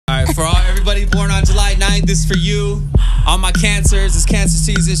everybody born on July 9th. This is for you. All my cancers, it's cancer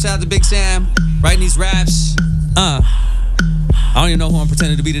season. Shout out to Big Sam. Writing these raps. I don't even know who I'm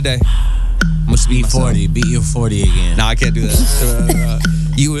pretending to be today. I'm gonna be 40. Beat your 40 again. No, I can't do that.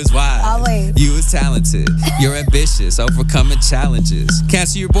 You is wise. Always. You is talented. You're ambitious, overcoming challenges.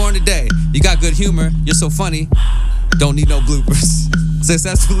 Cancer, you're born today. You got good humor. You're so funny. Don't need no bloopers.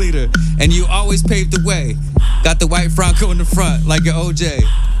 Successful leader. And you always pave the way. Got the white Franco in the front, like your OJ.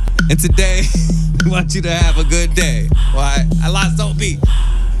 And today, we want you to have a good day. Why? I lost no beat.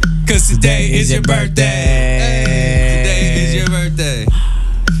 Cause today is your birthday. Hey, today is your birthday.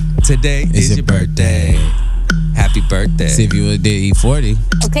 Today is your birthday. Happy birthday. See if you did eat 40.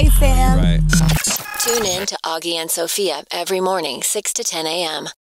 Okay, Sam. Right. Tune in to Auggie and Sophia every morning, 6 to 10 a.m.